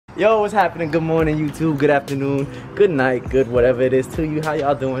Yo, what's happening? Good morning, YouTube. Good afternoon. Good night. Good whatever it is to you. How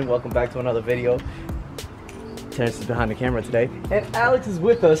y'all doing? Welcome back to another video. Terrence is behind the camera today, and Alex is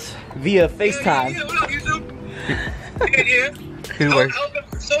with us via FaceTime. Yeah, what up, YouTube?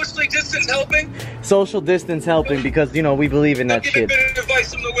 Helping, socially distance helping. Social distance helping because you know we believe in that shit.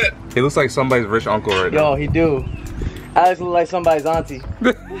 Advice from the whip. He looks like somebody's rich uncle right now. Yo, he do. Alex look like somebody's auntie.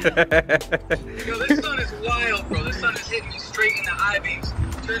 Yo, this sun is wild, bro. This sun is hitting me straight in the eye beams,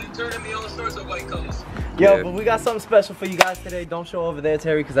 turning me all sorts of white colors. Yo, Yeah. but we got something special for you guys today. Don't show over there,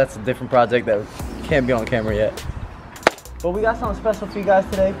 Terry, because that's a different project that can't be on camera yet. But we got something special for you guys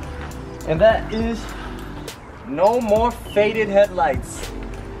today, and that is no more faded headlights.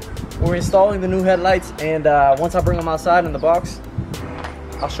 We're installing the new headlights, and once I bring them outside in the box,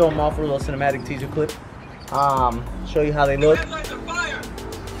 I'll show them off with a little cinematic teaser clip. Show you how they look.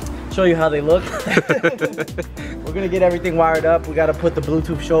 Show you how they look. We're gonna get everything wired up. We gotta put the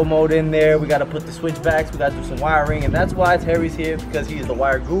Bluetooth show mode in there. We gotta put the switchbacks. We gotta do some wiring, and that's why Terry's here, because he is the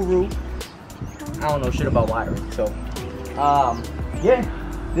wire guru. I don't know shit about wiring, so yeah,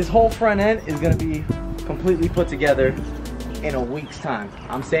 this whole front end is gonna be completely put together in a week's time.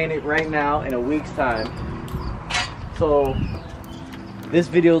 I'm saying it right now, in a week's time. So this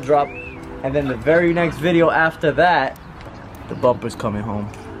video will drop, and then the very next video after that, the bumper's coming home.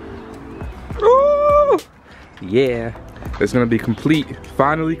 Ooh! Yeah. It's gonna be complete.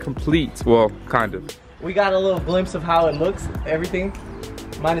 Finally complete. Well, kind of. We got a little glimpse of how it looks, everything,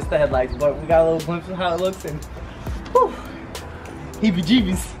 minus the headlights, but we got a little glimpse of how it looks, and whew,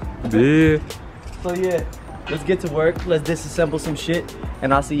 heebie-jeebies. Yeah. So yeah, let's get to work. Let's disassemble some shit,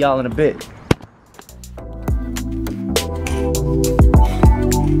 and I'll see y'all in a bit.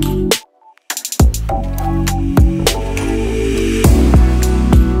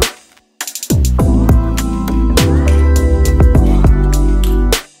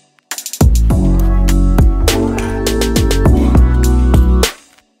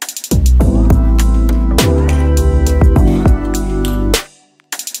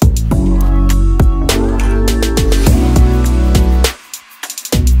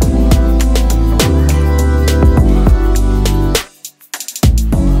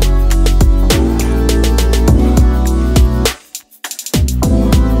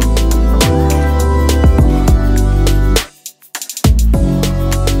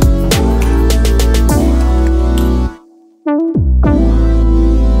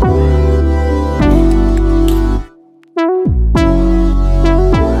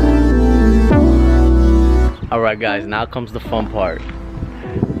 Alright guys, now comes the fun part.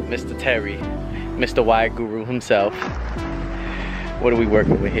 Mr. Terry, Mr. Wire Guru himself. What are we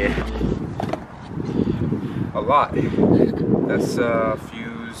working with here? A lot. That's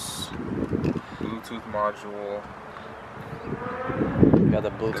fuse, Bluetooth module. We got the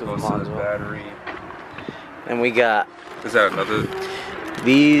That Bluetooth goes to the module. battery. And we got, Is that another?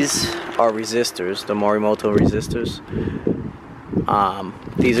 these are resistors, the Morimoto resistors.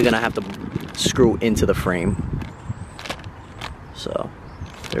 These are gonna have to screw into the frame. So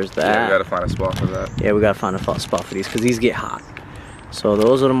there's that. Yeah, we gotta find a spot for that. Yeah, we gotta find a spot for these because these get hot. So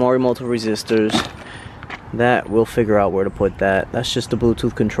those are the Morimoto resistors. That we'll figure out where to put that. That's just the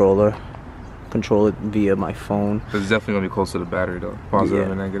Bluetooth controller. Control it via my phone. It's definitely gonna be close to the battery though. Positive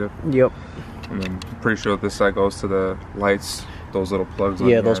and negative. Yep. And then I'm pretty sure this side goes to the lights. Those little plugs on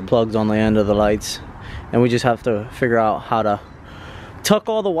Yeah, the those end. plugs on the end of the lights. And we just have to figure out how to tuck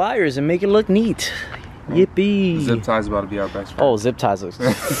all the wires and make it look neat. Yippee! Zip tie's about to be our best friend. Oh, zip ties looks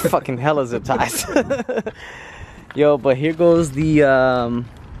fucking hella zip ties. Yo, but here goes the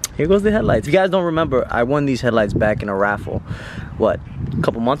headlights. If you guys don't remember, I won these headlights back in a raffle. What, a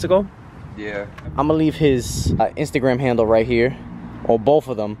couple months ago? Yeah. I'm gonna leave his Instagram handle right here, or both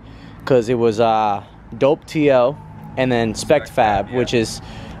of them, because it was Dope TL and then Spec Fab, yeah. which is,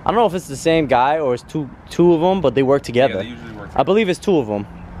 I don't know if it's the same guy or it's two of them, but they work together. Yeah, they usually work together. I believe it's two of them,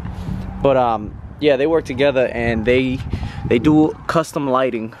 but yeah, they work together, and they do custom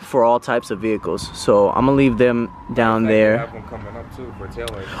lighting for all types of vehicles. So I'm gonna leave them down there. They have one coming up too for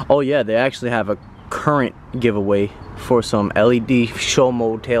taillights. Oh yeah, they actually have a current giveaway for some LED show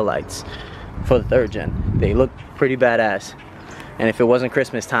mode taillights for the 3rd gen. They look pretty badass. And if it wasn't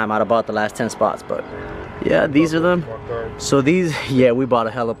Christmas time, I'd have bought the last 10 spots. But yeah, these are them. So these, yeah, we bought a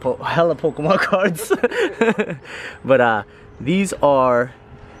hella Pokemon cards. But these are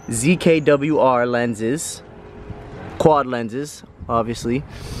ZKWR lenses, quad lenses, obviously.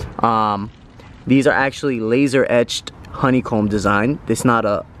 These are actually laser etched honeycomb design. It's not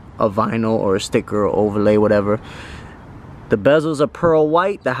a vinyl or a sticker or overlay, whatever. The bezels are pearl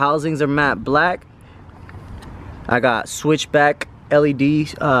white, the housings are matte black. I got switchback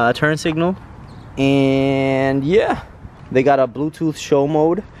LED turn signal. And yeah, they got a Bluetooth show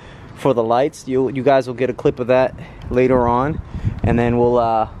mode for the lights. You guys will get a clip of that later on, and then we'll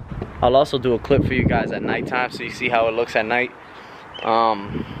I'll also do a clip for you guys at nighttime so you see how it looks at night.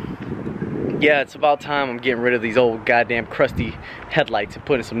 Yeah, it's about time I'm getting rid of these old goddamn crusty headlights and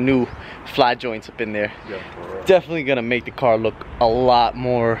putting some new flat joints up in there. Yeah, definitely gonna make the car look a lot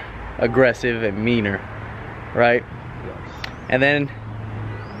more aggressive and meaner, right? Yes. And then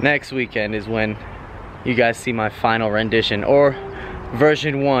next weekend is when you guys see my final rendition, or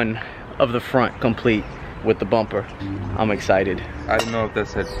version 1 of the front complete with the bumper. I'm excited. I don't know if that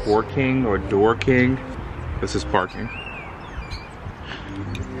said Pour King or Door King. This is parking.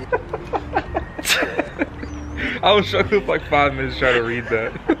 I was struggling for like 5 minutes trying to read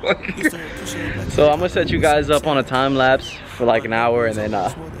that. So I'm gonna set you guys up on a time lapse for like an hour, and then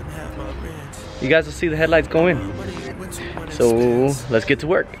you guys will see the headlights go in. So let's get to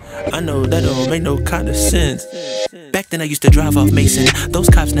work. I know that don't make no kind of sense. Back then I used to drive off Mason. Those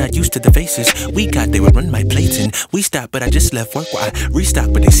cops not used to the faces we got, they would run my plates and we stopped, but I just left work while I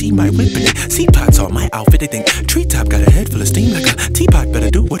restock. But they see my whip and they see pots on my outfit. They think treetop got a head full of steam like a teapot. Better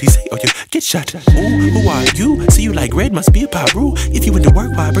do what he say or you get shot. Ooh, who are you? See you like red, must be a Paru. If you went to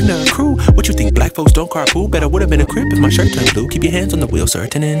work, why bring the crew? What you think black folks don't carpool? Better would have been a crib if my shirt turned blue. Keep your hands on the wheel, sir.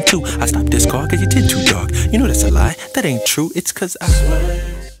 10 and 2. I stopped this car cause you did too dark. You know that's a lie. That ain't true. It's cause I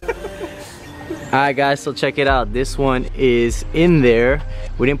Alright guys, so check it out. This one is in there.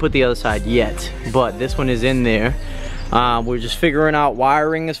 We didn't put the other side yet, but this one is in there. We're just figuring out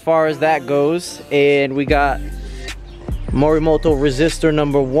wiring as far as that goes. And we got Morimoto resistor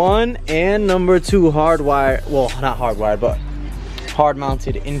number 1 and number 2 hardwired, well not hardwired, but hard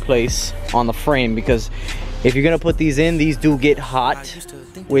mounted in place on the frame, because if you're gonna put these in, these do get hot,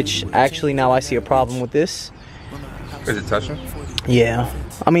 which actually now I see a problem with this. Is it touching? Yeah,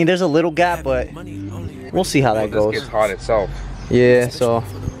 I mean there's a little gap, but we'll see how that goes. This gets hot itself. Yeah, so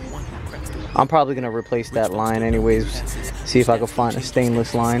I'm probably gonna replace that line anyways. See if I can find a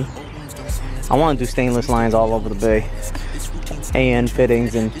stainless line. I want to do stainless lines all over the bay. AN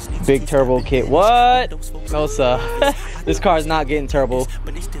fittings and big turbo kit. What? No sir. This car is not getting turbo,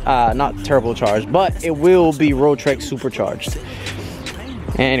 not turbocharged, but it will be Roadtrek supercharged.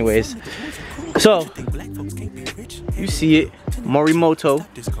 Anyways, so you see it, Morimoto.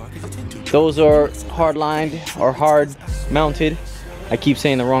 Those are hard lined or hard mounted. I keep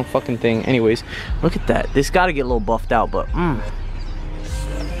saying the wrong fucking thing. Anyways, look at that. This got to get a little buffed out, but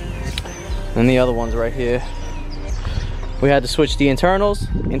and the other ones right here. We had to switch the internals.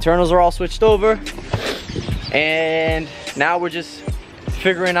 Internals are all switched over. And now we're just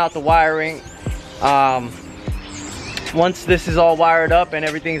figuring out the wiring. Once this is all wired up and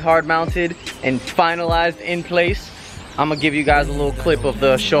everything's hard mounted and finalized in place, I'm gonna give you guys a little clip of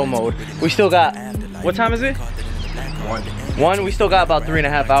the show mode. We still got, what time is it? 1. We still got about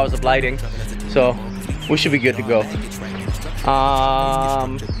 3.5 hours of lighting, so we should be good to go.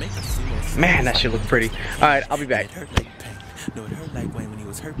 Man, that should look pretty. All right, I'll be back. No, it hurt like Wayne when he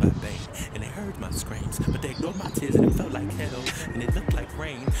was hurt by Bane, and they heard my screams, but they ignored my tears and it felt like hell, and it looked like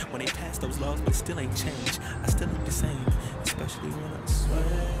rain when they passed those laws, but it still ain't changed. I still look the same, especially when I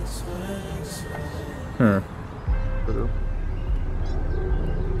sweat.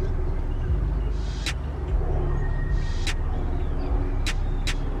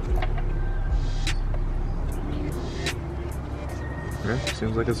 Yeah,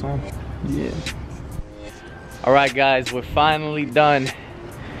 seems like it's on. Yeah. All right, guys, we're finally done.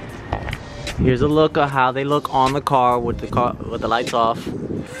 Here's a look at how they look on the car with the lights off.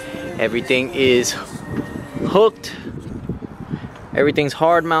 Everything is hooked. Everything's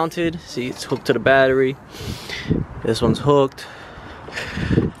hard mounted. See, it's hooked to the battery. This one's hooked.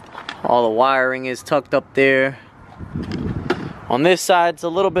 All the wiring is tucked up there. On this side, it's a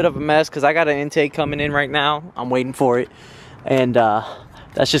little bit of a mess because I got an intake coming in right now. I'm waiting for it, and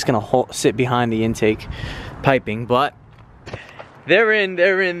that's just gonna sit behind the intake piping, but they're in.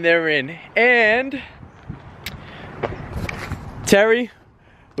 And Terry,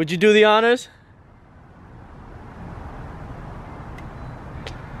 would you do the honors?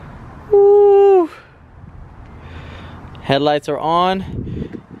 Woo. Headlights are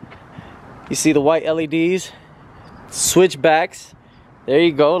on. You see the white LEDs, switchbacks. There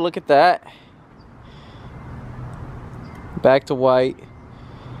you go, look at that. Back to white.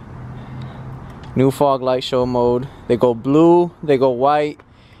 New fog light show mode. They go blue, they go white,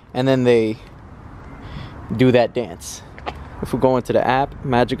 and then they do that dance. If we go into the app,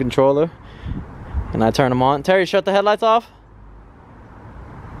 Magic Controller, and I turn them on. Terry, shut the headlights off.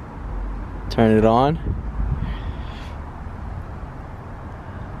 Turn it on.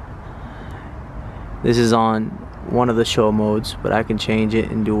 This is on one of the show modes, but I can change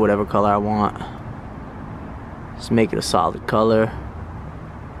it and do whatever color I want. Just make it a solid color.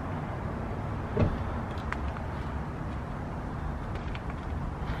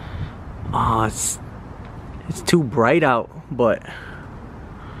 Oh, it's too bright out, but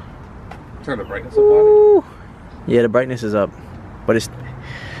Turn the brightness up on it. Yeah, the brightness is up, but it's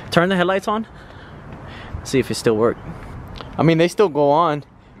turn the headlights on. See if it still works. I mean, they still go on.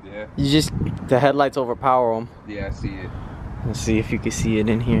 Yeah. You just the headlights overpower them. Yeah, I see it. Let's see if you can see it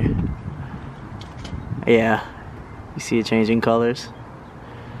in here. Yeah, you see it changing colors.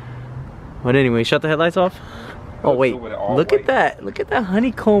 But anyway, shut the headlights off. Oh wait, look at that! Look at that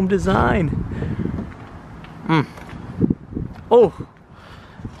honeycomb design. Oh,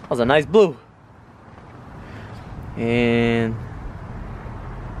 that was a nice blue. And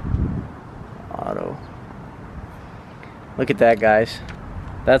auto. Look at that, guys.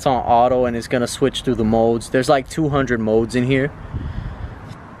 That's on auto, and it's gonna switch through the modes. There's like 200 modes in here,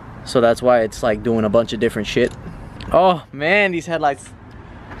 so that's why it's like doing a bunch of different shit. Oh man, these headlights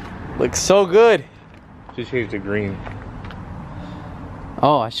look so good. Just change the green.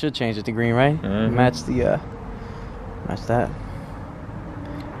 Oh, I should change it to green, right? Match the match that.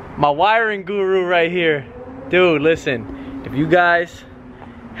 My wiring guru right here. Dude, listen, if you guys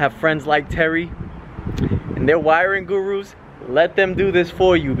have friends like Terry and they're wiring gurus, let them do this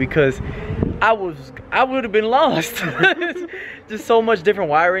for you, because I would have been lost. Just so much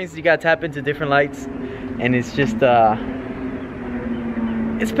different wirings. You gotta tap into different lights, and it's just it's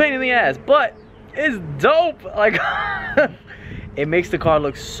a pain in the ass, but it's dope. Like it makes the car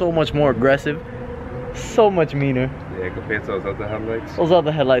look so much more aggressive, so much meaner. Yeah, compared to those other headlights. Those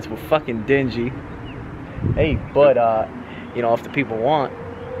other headlights were fucking dingy. Hey, but you know, if the people want,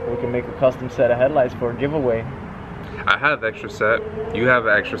 we can make a custom set of headlights for a giveaway. I have extra set. You have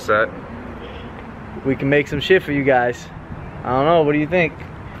an extra set. We can make some shit for you guys. I don't know, what do you think?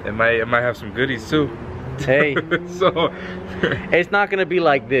 It might have some goodies too. Hey, so it's not gonna be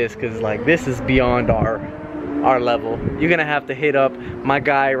like this, cause like this is beyond our level. You're gonna have to hit up my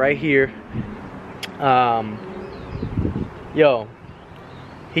guy right here. Yo,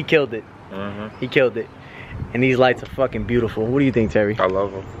 he killed it. He killed it. And these lights are fucking beautiful. What do you think, Terry? I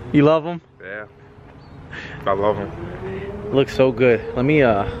love them. You love them? Yeah, I love them. Looks so good. Let me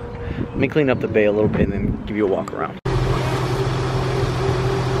clean up the bay a little bit and then give you a walk around.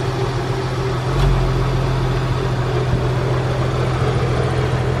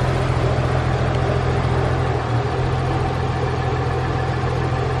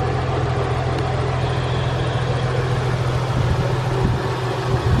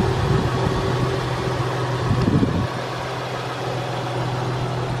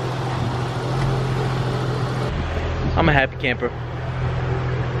 I'm a happy camper.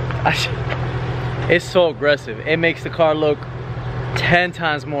 It's so aggressive. It makes the car look 10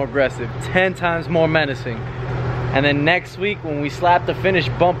 times more aggressive, 10 times more menacing. And then next week when we slap the finished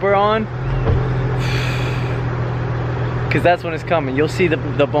bumper on, because that's when it's coming. You'll see the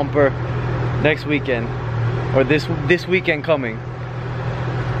bumper next weekend, or this weekend coming.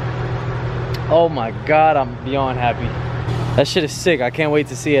 Oh my God, I'm beyond happy. That shit is sick. I can't wait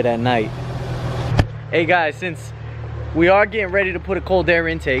to see it at night. Hey guys, since we are getting ready to put a cold air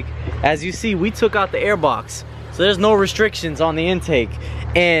intake, as you see, we took out the air box, so there's no restrictions on the intake,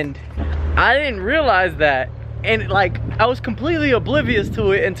 and I didn't realize that, and like I was completely oblivious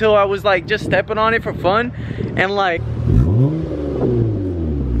to it until I was like just stepping on it for fun, and like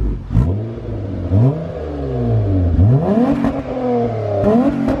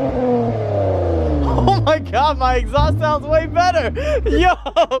oh my God, my exhaust sounds way better. Yo,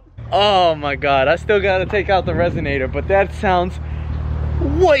 oh my God, I still gotta take out the resonator, but that sounds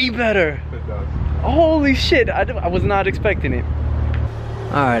way better. It does. Holy shit, I was not expecting it.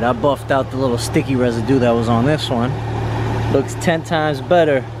 All right, I buffed out the little sticky residue that was on this one. Looks 10 times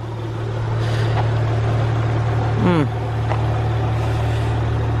better.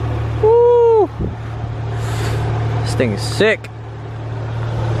 Woo! This thing is sick.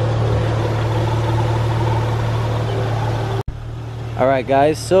 All right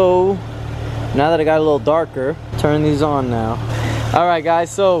guys, so now that I got a little darker, turn these on now. All right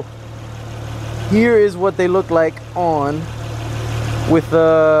guys, so here is what they look like on with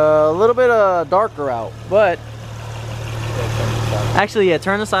a little bit of darker out, but actually, yeah,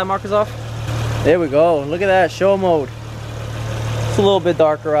 turn the side markers off. There we go, look at that, show mode. It's a little bit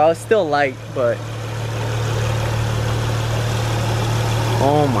darker out, it's still light, but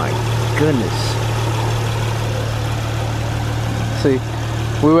oh my goodness. See,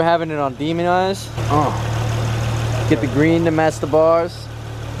 we were having it on demonized. Oh, get the green to match the bars.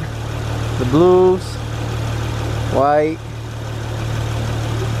 The blues, white.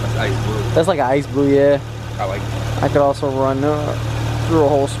 That's ice blue. That's like an ice blue, yeah. I like it. I could also run through a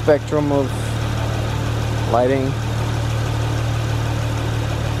whole spectrum of lighting.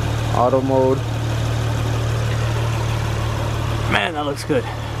 Auto mode. Man, that looks good.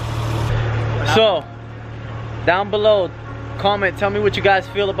 So, down below, comment, tell me what you guys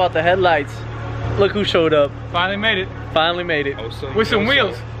feel about the headlights. Look who showed up. Finally made it. Finally made it. With some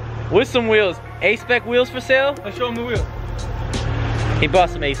wheels. With some wheels. A-spec wheels for sale? Let's show him the wheel. He bought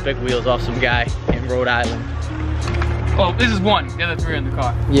some A-spec wheels off some guy in Rhode Island. Oh, this is one. The other three are in the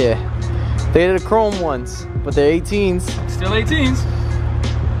car. Yeah. They're the chrome ones, but they're 18s. Still 18s.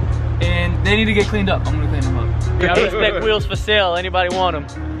 And they need to get cleaned up. I'm gonna clean them up. Yeah, A-spec wheels for sale. Anybody want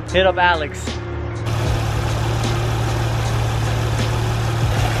them? Hit up Alex.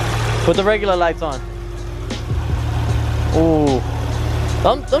 Put the regular lights on. Ooh.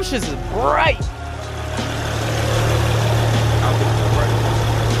 Them shits is bright.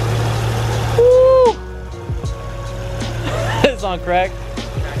 Woo. It's on crack.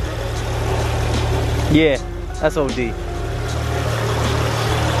 Yeah, that's OD.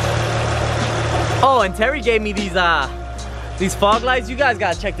 Oh, and Terry gave me these fog lights. You guys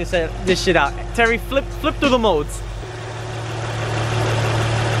gotta check this shit out. Terry, flip through the modes.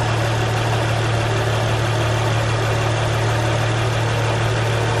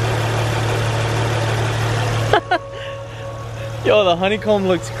 Yo, the honeycomb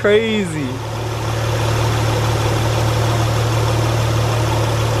looks crazy.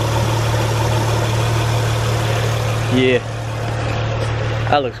 Yeah,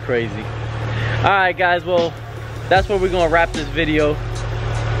 that looks crazy. Alright guys, well, that's where we're gonna wrap this video.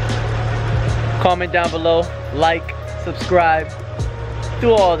 Comment down below, like, subscribe,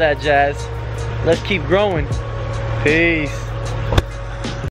 do all that jazz. Let's keep growing. Peace.